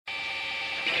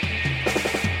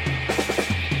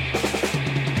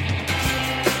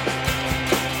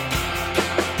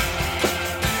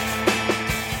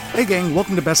Hey gang,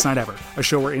 welcome to Best Night Ever, a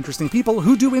show where interesting people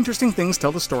who do interesting things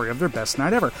tell the story of their best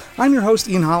night ever. I'm your host,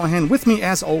 Ian Hollahan. With me,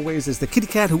 as always, is the kitty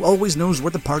cat who always knows where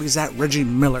the party's at, Reggie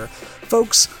Miller.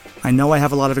 Folks, I know I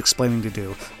have a lot of explaining to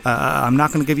do. I'm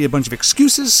not going to give you a bunch of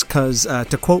excuses, because,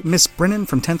 to quote Miss Brennan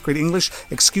from 10th grade English,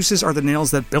 excuses are the nails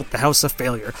that built the house of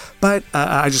failure. But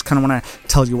I just kind of want to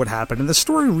tell you what happened. And the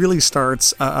story really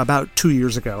starts about 2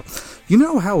 years ago. You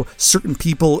know how certain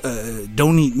people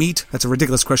don't eat meat? That's a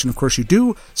ridiculous question. Of course you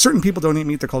do. Certain people don't eat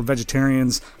meat. They're called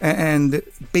vegetarians. And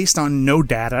based on no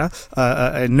data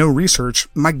and no research,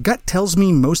 my gut tells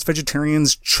me most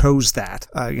vegetarians chose that.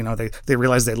 They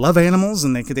realize they love animals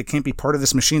and they can't be part of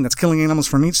this machine that's killing animals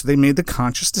for meat, so they made the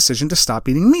conscious decision to stop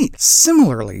eating meat.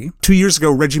 Similarly, 2 years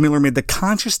ago, Reggie Miller made the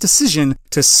conscious decision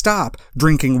to stop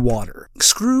drinking water.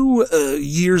 Screw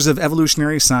years of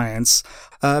evolutionary science,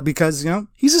 because,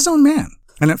 he's his own man.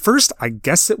 And at first, I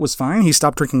guess it was fine. He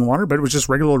stopped drinking water, but it was just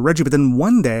regular old Reggie. But then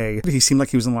one day, he seemed like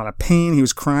he was in a lot of pain. He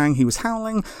was crying. He was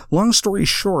howling. Long story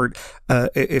short,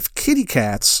 if kitty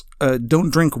cats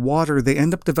don't drink water, they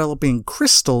end up developing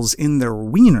crystals in their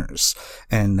wieners.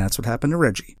 And that's what happened to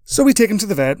Reggie. So we take him to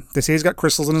the vet. They say he's got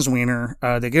crystals in his wiener.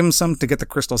 They give him some to get the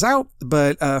crystals out.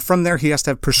 But from there, he has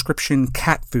to have prescription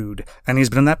cat food. And he's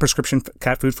been on that prescription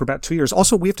cat food for about 2 years.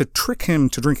 Also, we have to trick him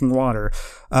to drinking water,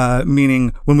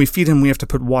 meaning when we feed him, we have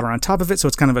to put water on top of it. So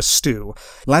it's kind of a stew.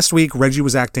 Last week, Reggie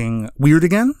was acting weird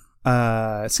again.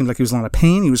 It seemed like he was in a lot of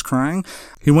pain. He was crying.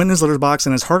 He went in his litter box,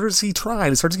 and as hard as he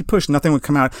tried, as hard as he pushed, nothing would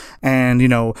come out. And,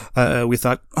 we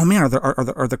thought, oh man,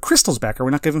 are the crystals back? Are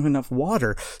we not giving him enough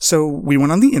water? So we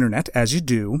went on the internet, as you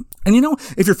do. And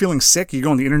if you're feeling sick, you go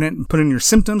on the internet and put in your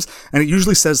symptoms, and it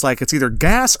usually says it's either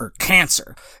gas or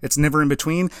cancer. It's never in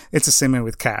between. It's the same way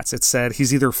with cats. It said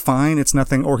he's either fine, it's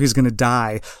nothing, or he's going to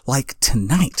die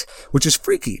tonight, which is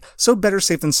freaky. So better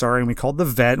safe than sorry. And we called the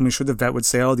vet, and we sure the vet would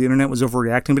say, oh, the internet was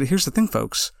overreacting. But here's the thing,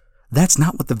 folks. That's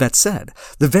not what the vet said.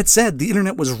 The vet said the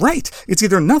internet was right. It's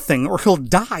either nothing or he'll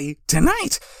die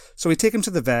tonight. So we take him to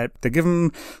the vet. They give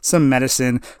him some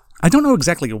medicine. I don't know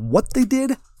exactly what they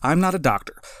did. I'm not a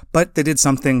doctor, but they did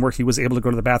something where he was able to go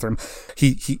to the bathroom.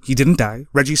 He didn't die.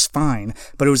 Reggie's fine,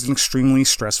 but it was an extremely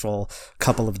stressful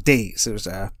couple of days.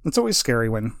 It's always scary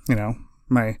when,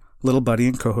 my little buddy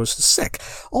and co-host is sick.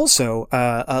 Also,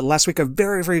 last week, a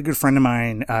very, very good friend of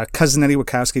mine, cousin Eddie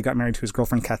Wachowski, got married to his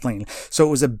girlfriend Kathleen. So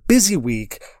it was a busy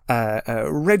week.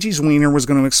 Reggie's wiener was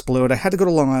going to explode. I had to go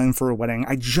to Long Island for a wedding.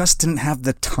 I just didn't have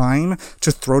the time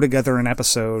to throw together an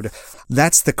episode.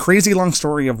 That's the crazy long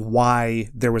story of why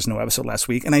there was no episode last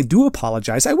week. And I do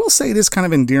apologize. I will say it is kind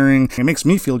of endearing. It makes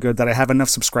me feel good that I have enough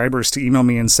subscribers to email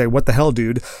me and say, what the hell,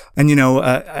 dude? And,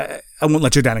 I won't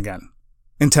let you down again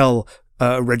until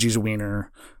Reggie's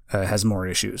wiener has more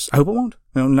issues. I hope it won't.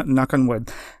 Knock on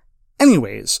wood.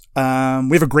 Anyways, we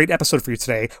have a great episode for you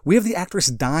today. We have the actress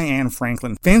Diane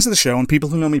Franklin. Fans of the show and people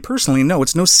who know me personally know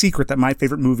it's no secret that my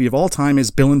favorite movie of all time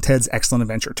is Bill and Ted's Excellent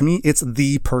Adventure. To me, it's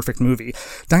the perfect movie.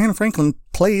 Diane Franklin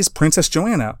plays Princess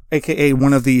Joanna, aka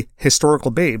one of the historical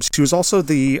babes. She was also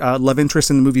the love interest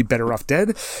in the movie Better Off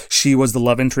Dead. She was the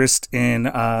love interest in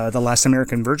The Last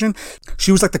American Virgin.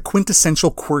 She was like the quintessential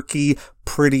quirky,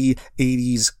 pretty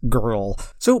 80s girl.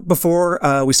 So before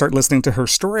we start listening to her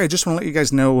story, I just want to let you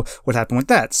guys know what happened with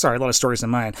that. Sorry, a lot of stories in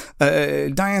mine.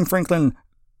 Diane Franklin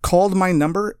called my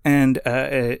number, and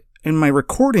in my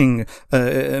recording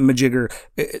majigger,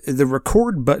 the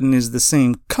record button is the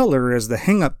same color as the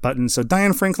hang up button. So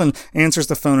Diane Franklin answers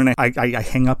the phone, and I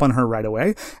hang up on her right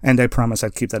away, and I promise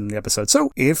I'd keep that in the episode.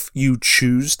 So if you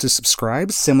choose to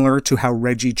subscribe, similar to how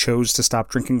Reggie chose to stop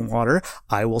drinking water,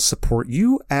 I will support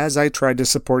you as I tried to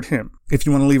support him. If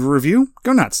you want to leave a review,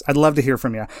 go nuts. I'd love to hear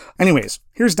from you. Anyways,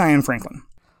 here's Diane Franklin.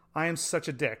 I am such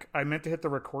a dick. I meant to hit the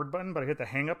record button, but I hit the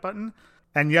hang up button.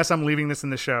 And yes, I'm leaving this in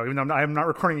the show, even though I'm not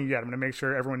recording it yet. I'm going to make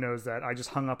sure everyone knows that I just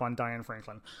hung up on Diane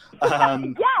Franklin.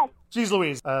 Yes! Geez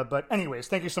Louise. But anyways,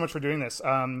 thank you so much for doing this.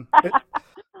 No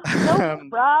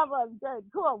problem. Good.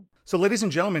 Cool. So ladies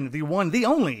and gentlemen, the one, the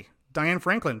only, Diane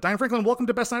Franklin. Diane Franklin, welcome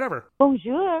to Best Night Ever.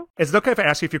 Bonjour. Is it okay if I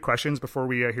ask you a few questions before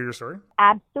we hear your story?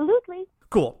 Absolutely.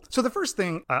 Cool. So the first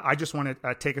thing, I just want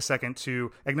to take a second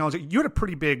to acknowledge that you had a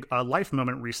pretty big life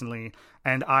moment recently,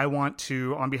 and I want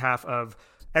to, on behalf of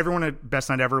everyone at Best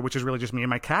Night Ever, which is really just me and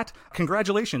my cat,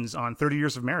 congratulations on 30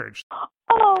 years of marriage.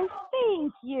 Oh,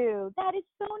 thank you. That is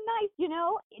so nice.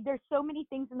 There's so many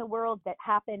things in the world that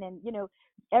happen, and,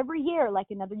 every year, like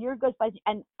another year goes by,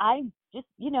 and I just,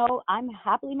 I'm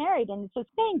happily married. And so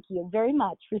thank you very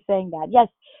much for saying that. Yes,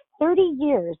 30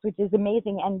 years, which is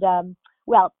amazing. And,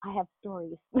 well, I have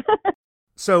stories.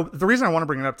 So the reason I want to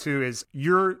bring it up too is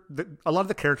a lot of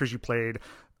the characters you played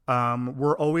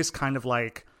were always kind of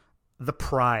like the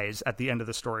prize at the end of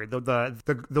the story,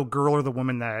 the girl or the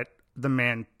woman that the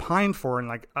man pined for and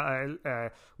like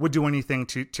would do anything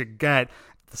to get.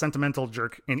 The sentimental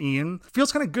jerk in Ian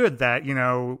feels kind of good that, you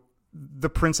know, the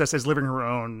princess is living her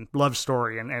own love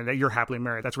story and that you're happily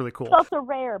married. That's really cool. It's also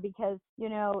rare because, you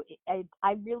know,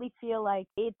 I really feel like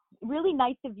it's really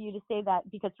nice of you to say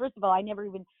that, because first of all, I never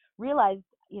even realized,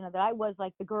 you know, that I was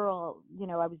like the girl, you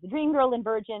know, I was the dream girl in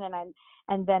Virgin,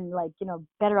 and then like, you know,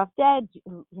 Better Off Dead,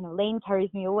 you know, Lane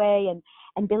carries me away,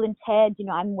 and Bill and Ted, you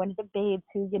know, I'm one of the babes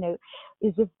who, you know,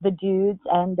 is with the dudes.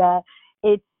 And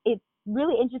it's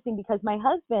really interesting because my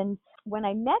husband, when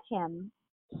I met him,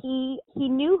 he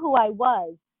knew who I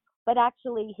was, but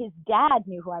actually his dad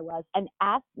knew who I was and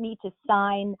asked me to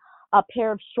sign a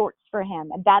pair of shorts for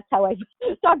him. And that's how I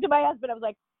talked to my husband. I was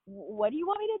like, what do you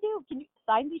want me to do? Can you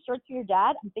sign these shorts for your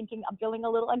dad? I'm feeling a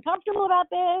little uncomfortable about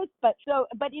this. But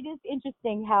it is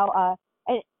interesting how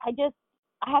I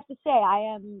have to say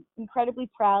I am incredibly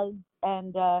proud,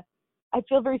 and I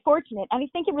feel very fortunate. And I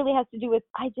think it really has to do with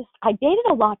I dated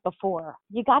a lot before.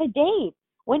 You got to date.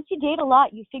 Once you date a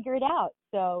lot, you figure it out.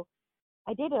 So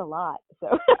I dated a lot.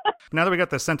 So now that we got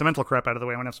the sentimental crap out of the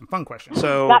way, I want to have some fun questions.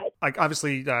 So, like,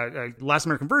 obviously, Last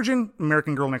American Virgin,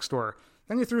 American Girl Next Door.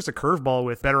 Then you threw us a curveball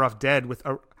with Better Off Dead with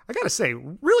a, I gotta say,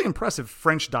 really impressive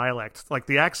French dialect. Like,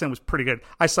 the accent was pretty good.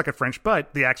 I suck at French,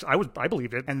 but the accent, I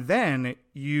believed it. And then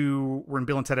you were in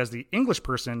Bill and Ted as the English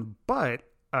person, but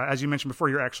as you mentioned before,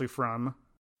 you're actually from...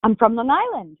 I'm from Long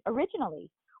Island originally.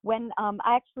 When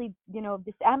I actually, you know,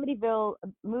 this Amityville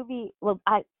movie, well,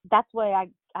 that's why I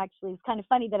actually, it's kind of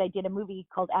funny that I did a movie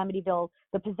called Amityville,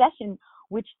 The Possession,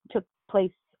 which took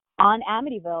place on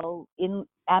Amityville, in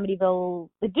Amityville.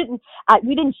 We didn't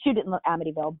shoot it in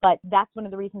Amityville, but that's one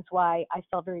of the reasons why I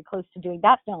felt very close to doing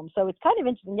that film. So it's kind of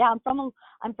interesting. Yeah, I'm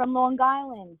from Long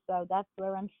Island, so that's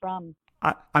where I'm from.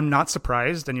 I'm not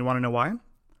surprised, and you want to know why?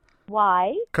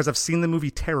 Why? Because I've seen the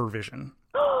movie Terror Vision.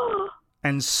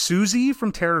 And Susie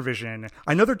from Terror Vision,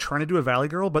 I know they're trying to do a Valley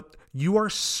Girl, but you are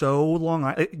so Long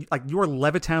Island, like you are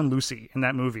Levittown Lucy in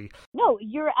that movie. No,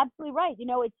 you're absolutely right. You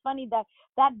know, it's funny that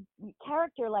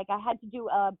character, like I had to do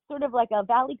a sort of like a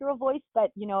Valley Girl voice, but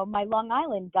you know, my Long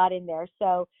Island got in there.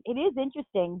 So it is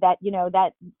interesting that, you know,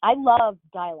 that I love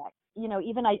dialect. You know,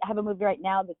 even I have a movie right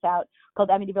now that's out called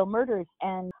Amityville Murders,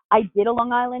 and I did a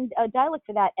Long Island dialect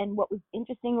for that. And what was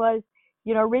interesting was,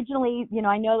 you know, originally, you know,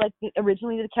 I know like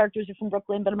originally the characters are from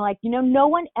Brooklyn, but I'm like, you know, no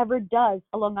one ever does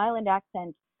a Long Island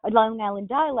accent, a Long Island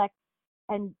dialect,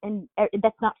 and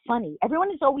that's not funny. Everyone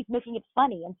is always making it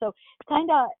funny. And so it's kind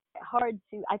of hard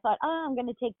to, I thought, I'm going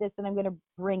to take this and I'm going to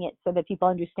bring it so that people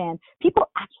understand. People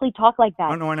actually talk like that.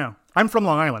 Oh, no, I know. I'm from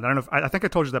Long Island. I don't know if, I think I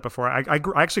told you that before. I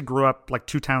actually grew up like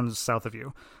 2 towns south of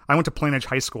you. I went to Plain Edge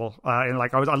High School, and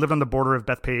like I lived on the border of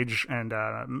Bethpage and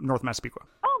North Massapequa.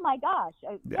 Oh my gosh.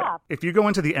 Yeah. If you go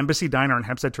into the Embassy Diner on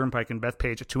Hempstead Turnpike in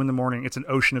Bethpage at 2 a.m, it's an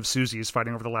ocean of Susies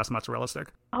fighting over the last mozzarella stick.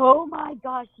 Oh my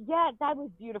gosh. Yeah, that was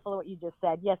beautiful what you just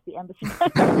said. Yes, the Embassy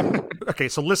Diner. Okay,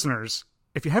 so listeners,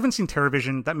 if you haven't seen Terror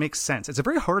Vision, that makes sense. It's a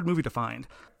very hard movie to find.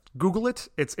 Google it.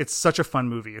 It's such a fun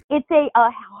movie. It's a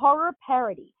horror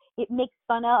parody. It makes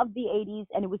fun of the 80s,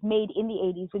 and it was made in the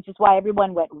 80s, which is why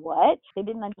everyone went, what? They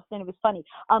didn't understand it was funny.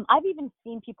 I've even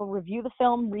seen people review the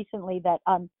film recently that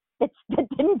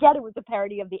didn't get it was a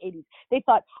parody of the 80s. They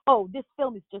thought, oh, this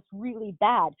film is just really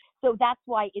bad. So that's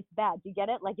why it's bad. Do you get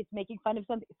it? Like it's making fun of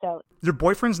something. So your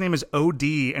boyfriend's name is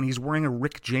O.D., and he's wearing a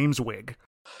Rick James wig.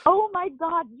 Oh my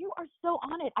God, you are so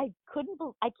on it. I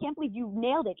can't believe you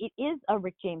nailed it. It is a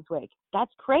Rick James wig.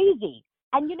 That's crazy.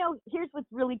 And you know, here's what's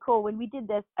really cool. When we did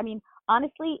this, I mean,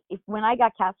 honestly, when I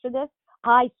got cast for this,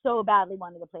 I so badly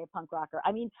wanted to play a punk rocker.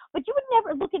 I mean, but you would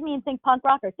never look at me and think punk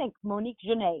rocker. Think Monique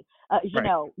Genet.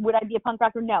 Right. Would I be a punk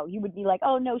rocker? No. You would be like,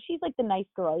 oh no, she's like the nice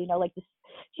girl. You know, like this.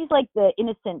 She's like the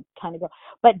innocent kind of girl.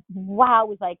 But wow,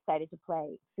 was I excited to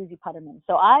play Susie Putterman.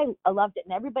 So I loved it,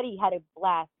 and everybody had a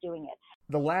blast doing it.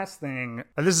 The last thing,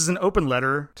 this is an open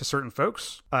letter to certain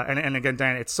folks. And again,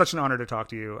 Diana, it's such an honor to talk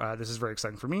to you. This is very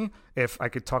exciting for me. If I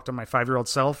could talk to my 5-year-old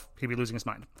self, he'd be losing his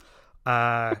mind.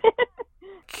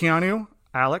 Keanu,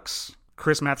 Alex,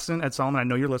 Chris Matheson, Ed Solomon, I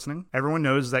know you're listening. Everyone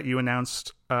knows that you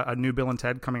announced a new Bill and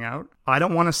Ted coming out. I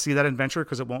don't want to see that adventure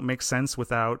because it won't make sense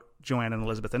without Joanne and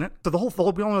Elizabeth in it. So the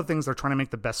whole we all know the things they're trying to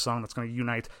make the best song that's going to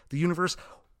unite the universe.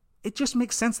 It just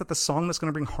makes sense that the song that's going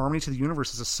to bring harmony to the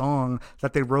universe is a song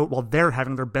that they wrote while they're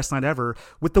having their best night ever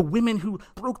with the women who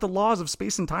broke the laws of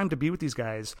space and time to be with these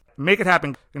guys. Make it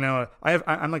happen. You know,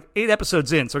 I'm like 8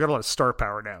 episodes in, so I got a lot of star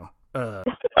power now.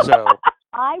 So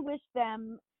I wish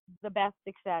them the best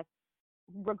success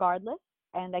regardless.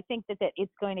 and I think that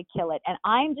it's going to kill it. And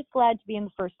I'm just glad to be in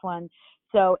the first one.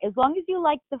 So as long as you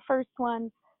like the first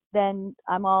one, then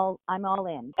I'm all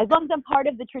in. As long as I'm part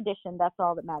of the tradition, that's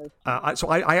all that matters.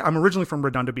 I'm originally from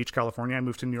Redondo Beach, California. I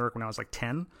moved to New York when I was like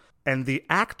 10, and the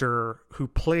actor who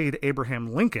played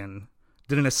Abraham Lincoln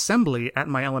did an assembly at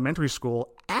my elementary school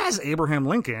as Abraham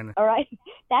Lincoln. All right,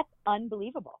 that's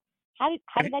unbelievable. How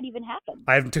did that even happen?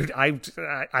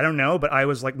 I don't know, but I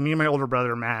was like, me and my older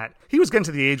brother Matt, he was getting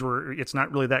to the age where it's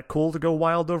not really that cool to go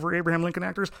wild over Abraham Lincoln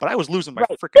actors, but I was losing my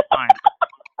freaking mind.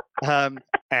 I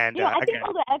think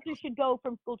all the actors should go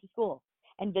from school to school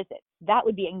and visit. That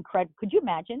would be incredible. Could you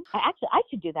imagine? I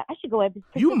should do that. I should go.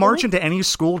 You march into any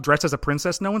school dressed as a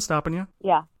princess, no one's stopping you.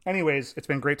 Yeah. Anyways, it's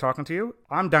been great talking to you.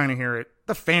 I'm dying to hear it.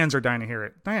 The fans are dying to hear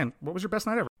it. Diane, what was your best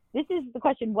night ever? This is the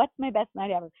question. What's my best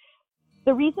night ever?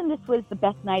 The reason this was the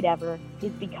best night ever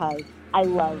is because I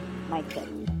love my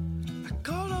kids. I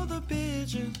called all the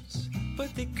pigeons,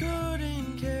 but they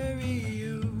couldn't carry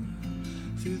you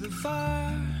through the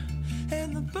fire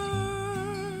and the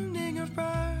burning of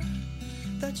pride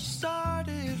that you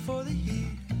started for the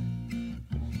heat.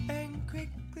 And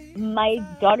quickly... My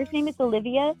daughter's name is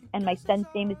Olivia, and my son's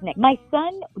name is Nick. My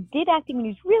son did acting when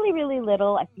he was really, really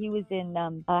little. He was in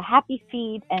Happy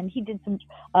Feet, and he did some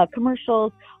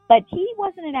commercials, but he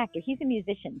wasn't an actor. He's a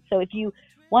musician. So if you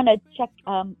want to check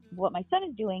what my son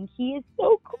is doing, he is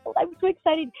so cool. I'm so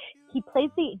excited. He plays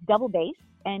the double bass,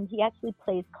 and he actually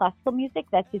plays classical music.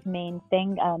 That's his main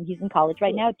thing. He's in college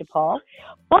right now at DePaul,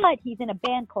 but he's in a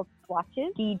band called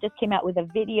Swatches. He just came out with a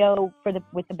video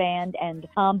with the band, and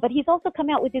but he's also come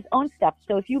out with his own stuff.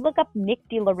 So if you look up Nick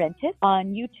DeLaurentis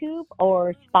on YouTube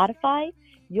or Spotify,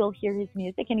 you'll hear his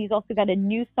music. And he's also got a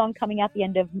new song coming out the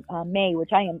end of May,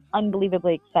 which I am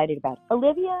unbelievably excited about.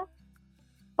 Olivia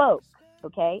spoke,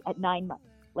 at 9 months,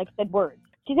 like said words.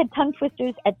 She said tongue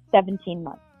twisters at 17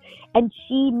 months. And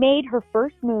she made her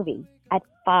first movie at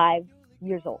 5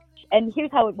 years old. And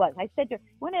here's how it was. I said to her,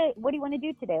 what do you want to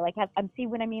do today? Like, see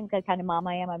what I mean? Because kind of mom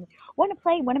I am. I want to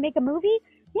play, want to make a movie?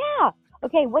 Yeah.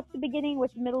 Okay, what's the beginning?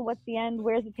 What's the middle? What's the end?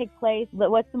 Where does it take place?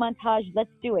 What's the montage? Let's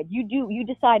do it. You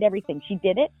decide everything. She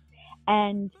did it.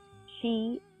 And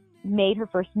she made her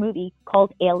first movie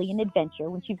called Alien Adventure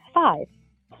when she was 5.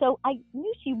 So I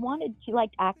knew she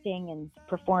liked acting and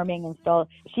performing and stuff.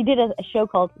 She did a show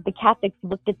called The Cat That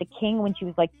Looked at the King when she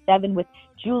was like 7 with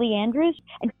Julie Andrews.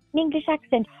 And English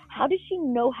accent, how does she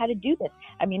know how to do this?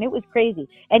 I mean, it was crazy.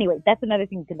 Anyway, that's another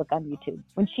thing you could look on YouTube.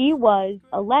 When she was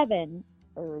 11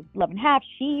 or 11 and a half,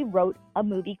 she wrote a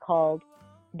movie called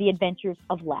The Adventures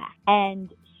of Laugh.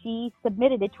 And she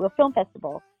submitted it to a film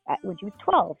festival when she was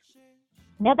 12.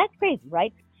 Now that's crazy,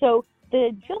 right? So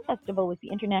the film festival was the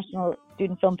International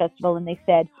Student Film Festival, and they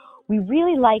said, we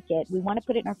really like it. We want to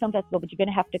put it in our film festival, but you're going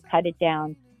to have to cut it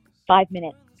down 5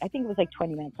 minutes. I think it was like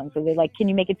 20 minutes long. So they're like, can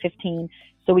you make it 15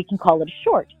 so we can call it a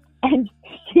short? And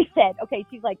she said, okay,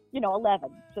 she's like,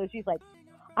 11. So she's like,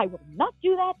 I will not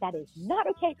do that. That is not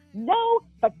okay. No,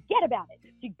 forget about it.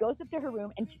 She goes up to her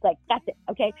room and she's like, that's it.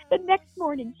 Okay. The next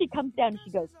morning she comes down and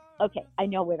she goes, okay, I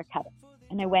know where to cut it.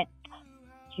 And I went,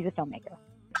 she's a filmmaker.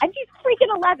 And she's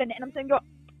freaking 11. And I'm saying,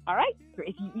 all right,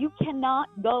 if you cannot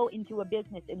go into a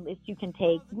business unless you can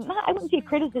take, I wouldn't say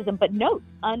criticism, but notes.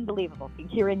 Unbelievable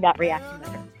hearing that reaction with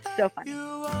her. So funny. You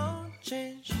won't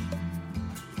change.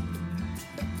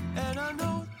 And I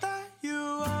know that you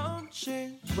won't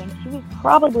change. When she was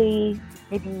probably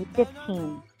maybe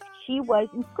 15, she was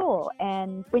in school.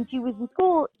 And when she was in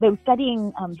school, they were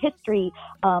studying history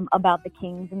about the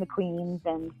kings and the queens.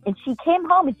 And she came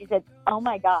home and she said, oh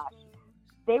my gosh,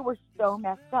 they were so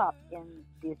messed up in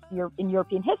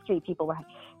European history. People were,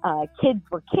 kids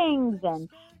were kings and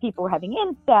people were having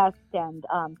incest and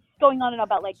going on and on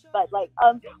about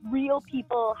real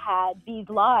people had these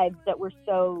lives that were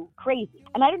so crazy.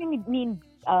 And I don't even mean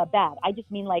bad. I just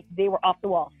mean like they were off the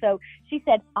wall. So she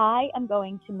said, I am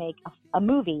going to make a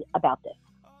movie about this,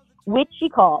 which she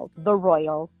called The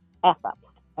Royal F-Ups.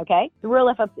 Okay? The Royal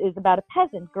F-Ups is about a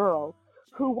peasant girl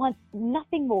who wants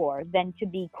nothing more than to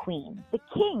be queen. The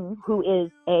king, who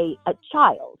is a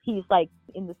child, he's like,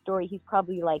 in the story, he's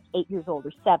probably like 8 years old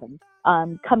or 7,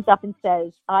 comes up and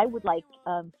says, I would like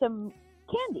some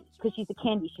candy, because she's a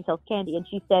candy, she sells candy. And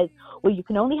she says, well, you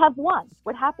can only have one.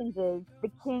 What happens is the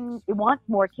king wants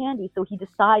more candy, so he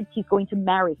decides he's going to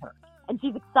marry her. And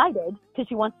she's excited because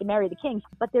she wants to marry the king.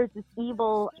 But there's this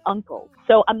evil uncle.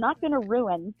 So I'm not going to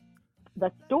ruin the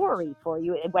story for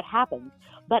you and what happens,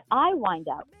 but I wind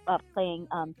up playing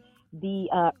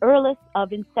the Earless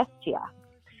of Incestia.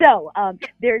 So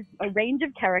there's a range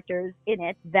of characters in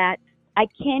it that I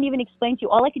can't even explain to you.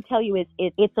 All I can tell you is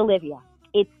it's Olivia.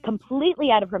 It's completely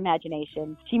out of her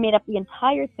imagination. She made up the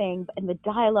entire thing, and the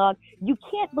dialogue, you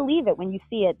can't believe it when you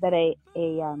see it that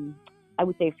I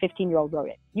would say a 15-year-old wrote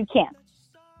it. You can't.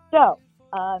 So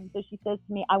she says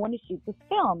to me, I want to shoot this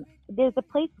film. There's a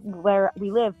place where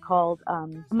we live called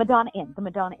Madonna Inn, the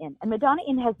Madonna Inn. And Madonna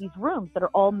Inn has these rooms that are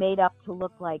all made up to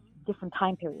look like different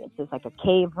time periods. There's like a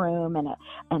cave room and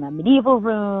a medieval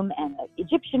room and an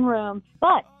Egyptian room.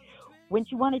 But when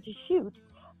she wanted to shoot,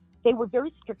 they were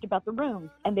very strict about the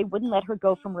rooms, and they wouldn't let her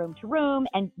go from room to room.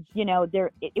 And,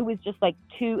 it was just like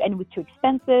and it was too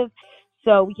expensive.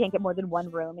 So we can't get more than one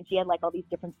room. And she had like all these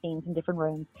different scenes in different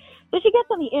rooms. So she gets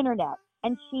on the internet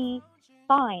and she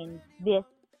finds this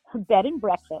bed and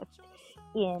breakfast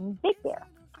in Big Bear.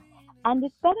 And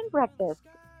this bed and breakfast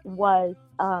was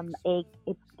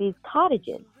it's these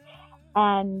cottages,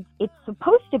 and it's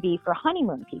supposed to be for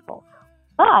honeymoon people,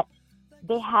 but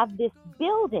they have this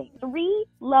building, 3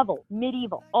 levels,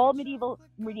 medieval, all medieval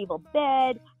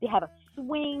bed. They have a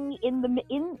swing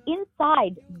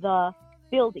inside the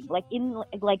building, like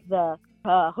the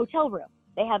hotel room.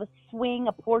 They have a swing,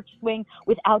 a porch swing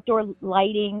with outdoor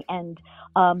lighting, and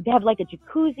they have like a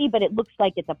jacuzzi, but it looks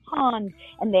like it's a pond,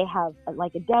 and they have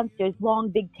like a downstairs long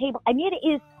big table. I mean, it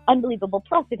is unbelievable.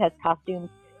 Plus it has costumes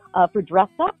for dress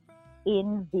up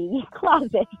in the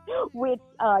closet, which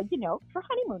for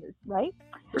honeymooners, right?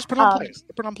 It's put on place.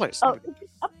 They put on place. Oh, it's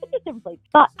a different place.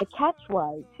 But the catch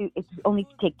was it's only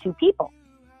to take 2 people.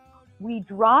 We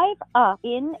drive up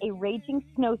in a raging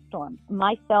snowstorm,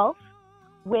 myself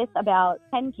with about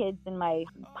 10 kids in my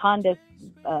Honda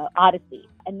Odyssey.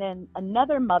 And then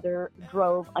another mother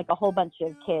drove like a whole bunch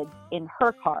of kids in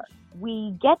her car.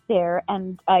 We get there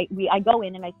and I go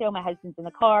in and I say, oh, my husband's in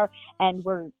the car and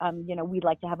we're, we'd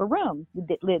like to have a room,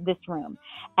 this room.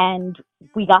 And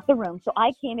we got the room. So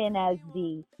I came in as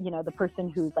the person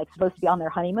who's like supposed to be on their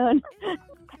honeymoon.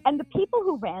 And the people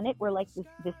who ran it were like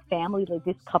this family, like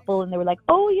this couple. And they were like,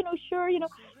 oh, sure,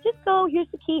 just go, here's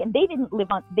the key. And they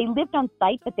lived on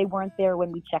site, but they weren't there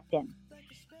when we checked in.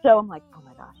 So I'm like, oh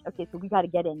my gosh. Okay, so we got to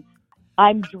get in.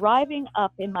 I'm driving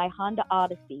up in my Honda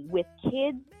Odyssey with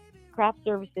kids, craft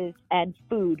services, and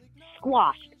food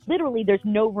squashed. Literally, there's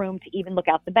no room to even look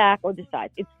out the back or the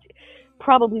sides. It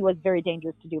probably was very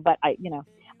dangerous to do, but I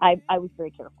was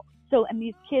very careful. So, and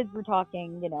these kids were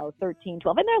talking, 13,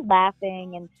 12, and they're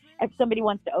laughing. And if somebody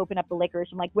wants to open up the licorice,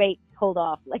 I'm like, wait, hold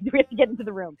off. Like, we have to get into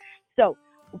the room. So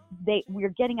we're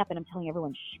getting up and I'm telling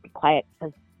everyone, shh, be quiet,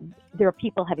 because there are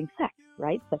people having sex,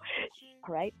 right? So,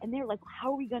 right. And they're like,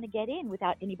 how are we going to get in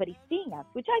without anybody seeing us?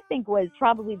 Which I think was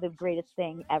probably the greatest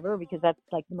thing ever, because that's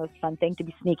like the most fun thing, to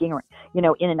be sneaking or,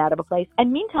 in and out of a place.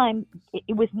 And meantime,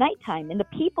 it was nighttime, and the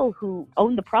people who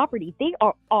own the property,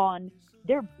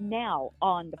 they're now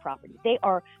on the property. They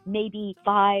are maybe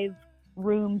 5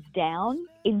 rooms down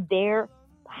in their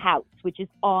house, which is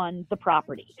on the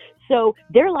property. So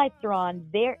their lights are on.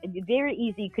 They're very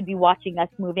easy, could be watching us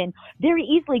move in. Very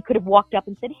easily could have walked up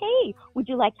and said, hey, would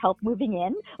you like help moving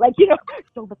in? Like,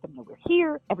 don't let them know we're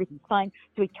here. Everything's fine.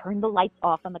 So we turned the lights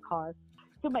off on the car.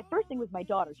 So my first thing was my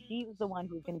daughter. She was the one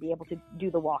who was going to be able to do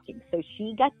the walking. So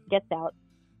she gets out.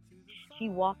 She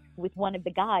walks with one of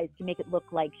the guys to make it look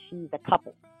like she's a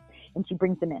couple, and she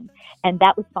brings them in, and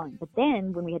that was fine. But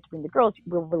then when we had to bring the girls,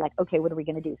 we were like, okay, what are we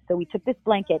going to do? So we took this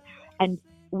blanket and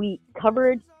we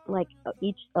covered like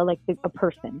each a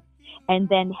person, and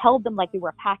then held them like they were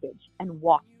a package and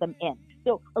walked them in.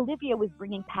 So Olivia was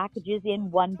bringing packages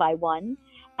in one by one,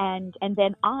 and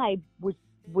then I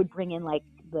would bring in like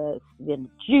the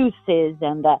juices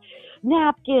and the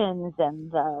napkins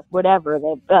and whatever,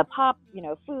 the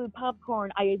food,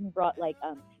 popcorn. I even brought like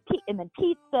and then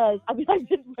pizzas. I mean, I've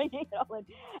been bringing it all in.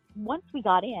 Once we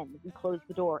got in, we closed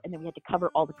the door, and then we had to cover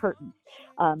all the curtains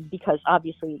because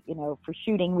obviously, for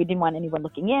shooting, we didn't want anyone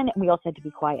looking in, and we also had to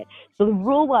be quiet. So the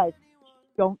rule was,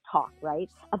 don't talk, right?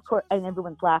 Of course, and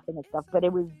everyone's laughing and stuff, but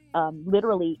it was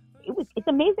literally, it's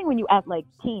amazing when you ask like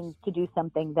teams to do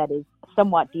something that is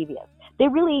somewhat devious. They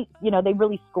really, they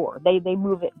really score. They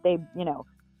move it. They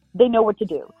know what to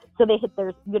do. So they hit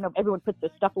their, everyone puts their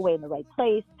stuff away in the right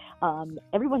place.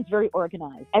 Everyone's very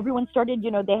organized. Everyone started,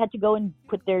 they had to go and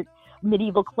put their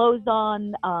medieval clothes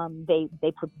on.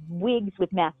 They put wigs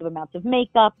with massive amounts of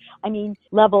makeup. I mean,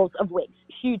 levels of wigs,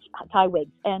 huge tie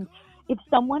wigs. And if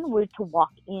someone were to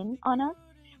walk in on us,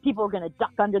 people were going to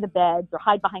duck under the beds or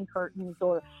hide behind curtains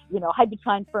or, hide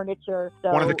behind furniture.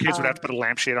 So, one of the kids would have to put a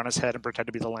lampshade on his head and pretend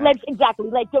to be the lamp. Exactly.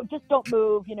 Like, don't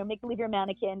move, make believe you're a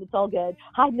mannequin. It's all good.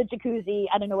 Hide in the jacuzzi.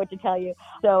 I don't know what to tell you.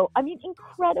 So, I mean,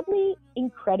 incredibly,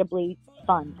 incredibly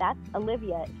fun. That's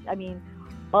Olivia. I mean,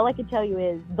 all I can tell you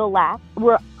is the laughs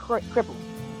were crippling.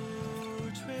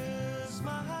 Twist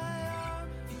my arm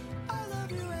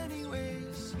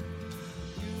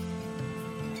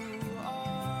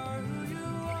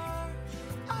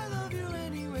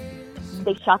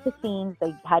they shot the scenes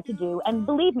they had to do. And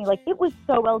believe me, like, it was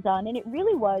so well done. And it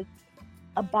really was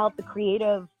about the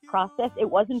creative process. It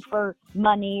wasn't for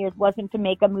money. It wasn't to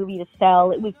make a movie to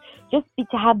sell. It was just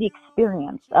to have the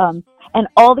experience. And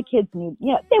all the kids knew,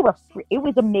 they were free. It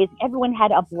was amazing. Everyone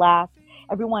had a blast.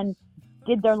 Everyone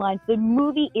did their lines. The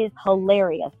movie is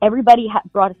hilarious. Everybody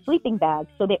brought a sleeping bag,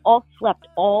 so they all slept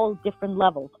all different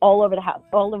levels, all over the house,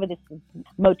 all over this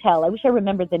motel. I wish I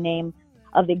remembered the name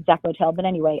of the exact motel, but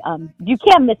anyway, you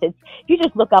can't miss it. If you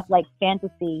just look up like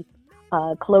fantasy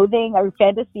clothing or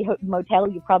fantasy motel,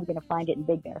 you're probably going to find it in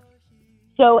Big Bear.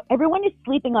 So everyone is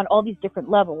sleeping on all these different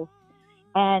levels.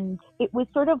 And it was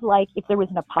sort of like if there was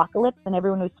an apocalypse and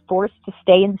everyone was forced to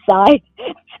stay inside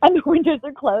and the windows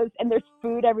are closed and there's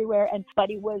food everywhere.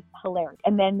 But it was hilarious.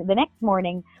 And then the next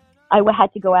morning I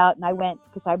had to go out, and I went,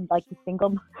 because I'm like the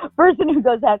single person who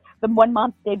goes out. The one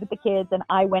mom stayed with the kids, and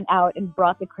I went out and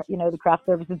brought the craft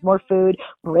services more food,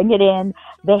 bring it in.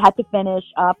 They had to finish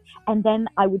up. And then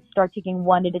I would start taking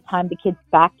one at a time the kids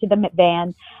back to the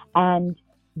van, and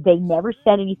they never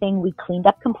said anything. We cleaned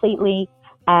up completely,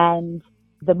 and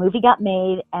the movie got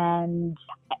made. And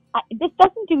this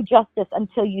doesn't do justice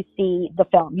until you see the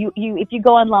film. If you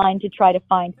go online to try to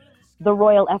find the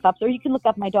Royal F-Ups, or you can look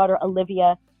up my daughter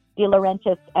Olivia De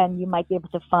Laurentiis, and you might be able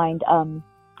to find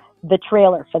the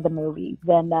trailer for the movie.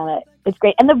 Then it's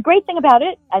great. And the great thing about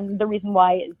it, and the reason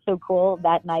why it's so cool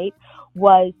that night,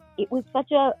 was it was such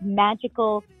a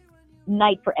magical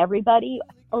night for everybody.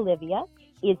 Olivia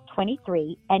is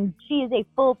 23, and she is a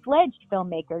full-fledged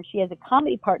filmmaker. She has a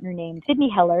comedy partner named Sydney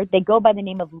Heller. They go by the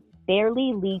name of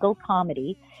Barely Legal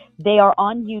Comedy. They are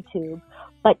on YouTube,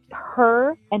 but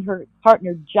her and her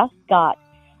partner just got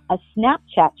a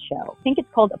Snapchat show. I think it's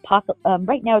called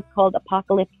right now it's called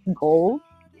Apocalypse Goals,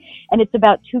 and it's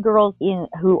about two girls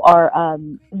who are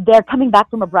they're coming back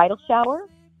from a bridal shower,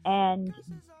 and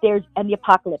the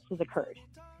apocalypse has occurred.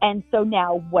 And so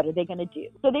now what are they going to do?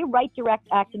 So they write, direct,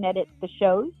 act, and edit the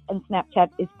shows, and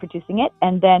Snapchat is producing it.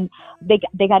 And then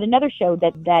they got another show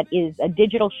that is a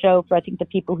digital show for, I think, the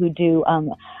people who do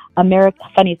America's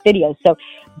Funniest Videos. So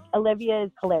Olivia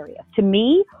is hilarious. To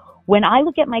me, when I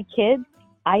look at my kids,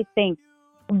 I think,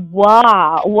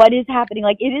 wow, what is happening?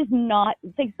 Like, it is not,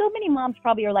 it's like so many moms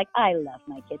probably are like, I love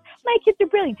my kids. My kids are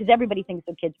brilliant, because everybody thinks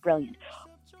their kid's brilliant.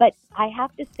 But I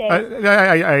have to say,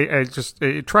 I just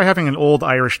try having an old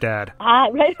Irish dad.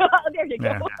 Right. There you go.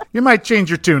 Yeah. You might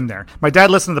change your tune there. My dad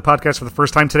listened to the podcast for the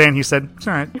first time today, and he said, "It's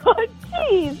all right." Oh,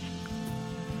 jeez.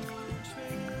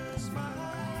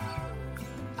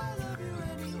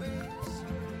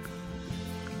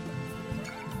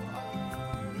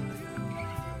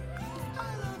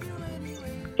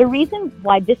 The reason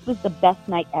why this was the best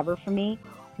night ever for me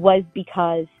was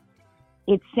because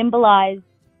it symbolized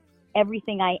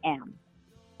everything I am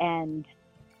and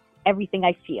everything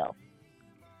I feel.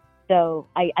 So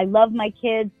I love my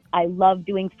kids. I love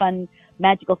doing fun,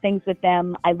 magical things with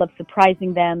them. I love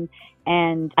surprising them,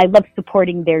 and I love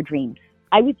supporting their dreams.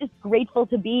 I was just grateful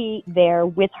to be there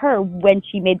with her when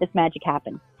she made this magic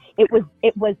happen. It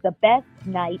was the best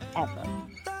night ever.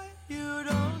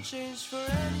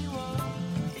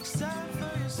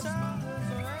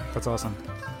 That's awesome.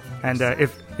 And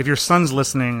if your son's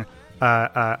listening,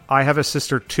 I have a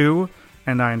sister too,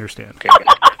 and I understand. Okay.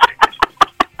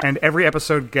 And every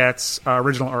episode gets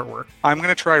original artwork. I'm going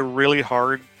to try really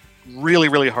hard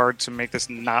to make this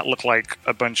not look like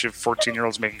a bunch of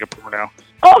 14-year-olds making a porno.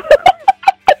 Oh,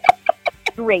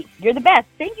 great. You're the best.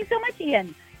 Thank you so much,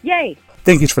 Ian. Yay.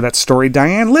 Thank you for that story,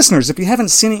 Diane. Listeners, if you haven't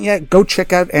seen it yet, go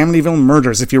check out Amityville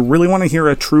Murders if you really want to hear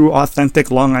a true, authentic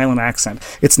Long Island accent.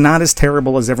 It's not as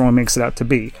terrible as everyone makes it out to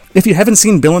be. If you haven't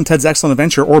seen Bill and Ted's Excellent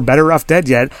Adventure or Better Off Dead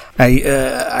yet,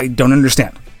 I don't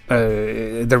understand.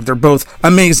 They're both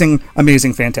amazing,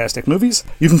 fantastic movies.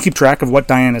 You can keep track of what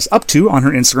Diane is up to on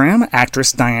her Instagram,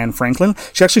 actress Diane Franklin.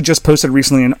 She actually just posted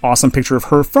recently an awesome picture of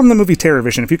her from the movie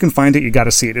Terrorvision. If you can find it, you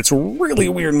gotta see it. It's a really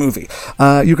weird movie.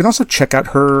 You can also check out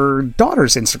her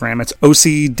daughter's Instagram. It's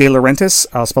OC De Laurentiis.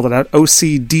 I'll spell it out.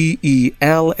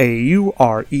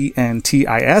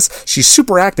 OCDELAURENTIS. She's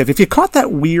super active. If you caught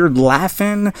that weird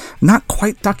laughing, not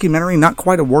quite documentary, not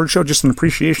quite award show, just an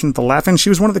appreciation of the laughing, she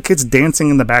was one of the kids dancing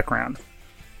in the background.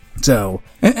 So,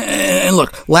 and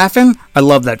look, Laugh-In, I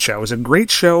love that show. It was a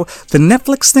great show. The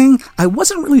Netflix thing, I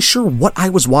wasn't really sure what I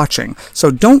was watching.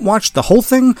 So don't watch the whole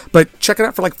thing, but check it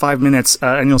out for like 5 minutes,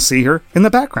 and you'll see her in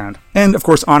the background. And, of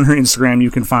course, on her Instagram,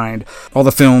 you can find all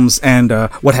the films and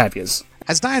what have yous.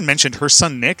 As Diane mentioned, her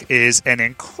son Nick is an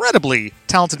incredibly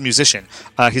talented musician.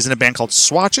 He's in a band called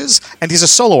Swatches, and he's a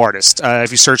solo artist.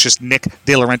 If you search just Nick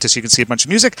De Laurentiis, you can see a bunch of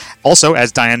music. Also,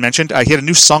 as Diane mentioned, he had a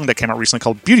new song that came out recently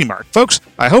called Beauty Mark. Folks,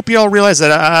 I hope you all realize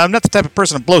that I'm not the type of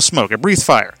person to blow smoke. I breathe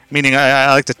fire, meaning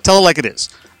I like to tell it like it is.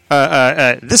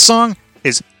 This song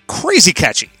is crazy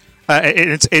catchy.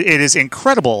 It is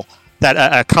incredible that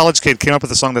a college kid came up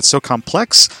with a song that's so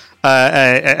complex.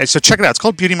 So check it out. It's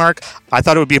called Beauty Mark. I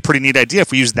thought it would be a pretty neat idea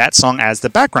if we used that song as the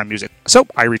background music. So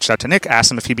I reached out to Nick, asked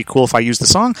him if he'd be cool if I used the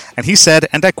song, and he said,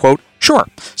 and I quote, "Sure."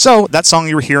 So that song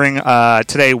you were hearing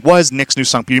today was Nick's new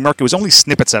song, Beauty Mark. It was only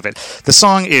snippets of it. The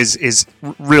song is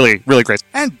really, really great.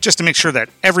 And just to make sure that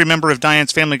every member of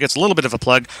Diane's family gets a little bit of a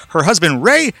plug, her husband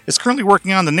Ray is currently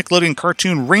working on the Nickelodeon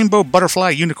cartoon Rainbow Butterfly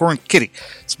Unicorn Kitty.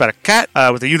 It's about a cat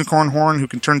with a unicorn horn who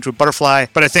can turn into a butterfly,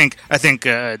 but I think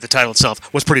the title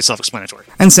itself was pretty self-explanatory.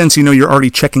 And since you know you're already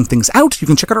checking things out, you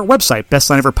can check out our website,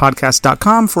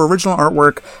 bestnightoverpodcast.com, for original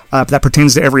artwork that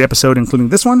pertains to every episode, including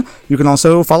this one. You can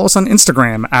also follow us on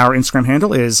Instagram. Our Instagram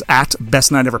handle is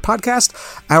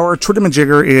 @BestNightEverPodcast. Our Twitter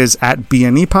majigger is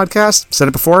 @BNE Podcast. Said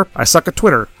it before, I suck at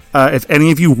Twitter. If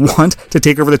any of you want to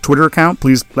take over the Twitter account,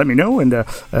 please let me know, and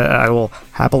I will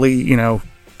happily,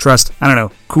 trust,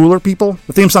 cooler people.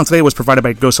 The theme song today was provided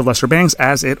by Ghost of Lester Bangs,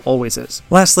 as it always is.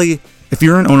 Lastly, if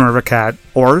you're an owner of a cat,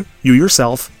 or you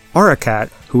yourself are a cat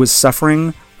who is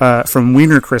suffering from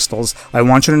wiener crystals, I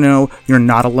want you to know you're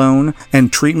not alone,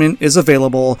 and treatment is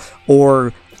available,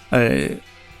 or you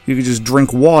can just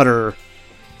drink water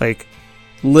like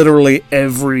literally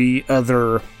every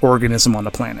other organism on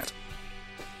the planet.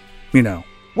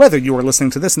 Whether you are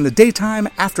listening to this in the daytime,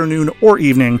 afternoon, or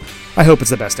evening, I hope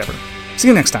it's the best ever. See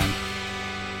you next time.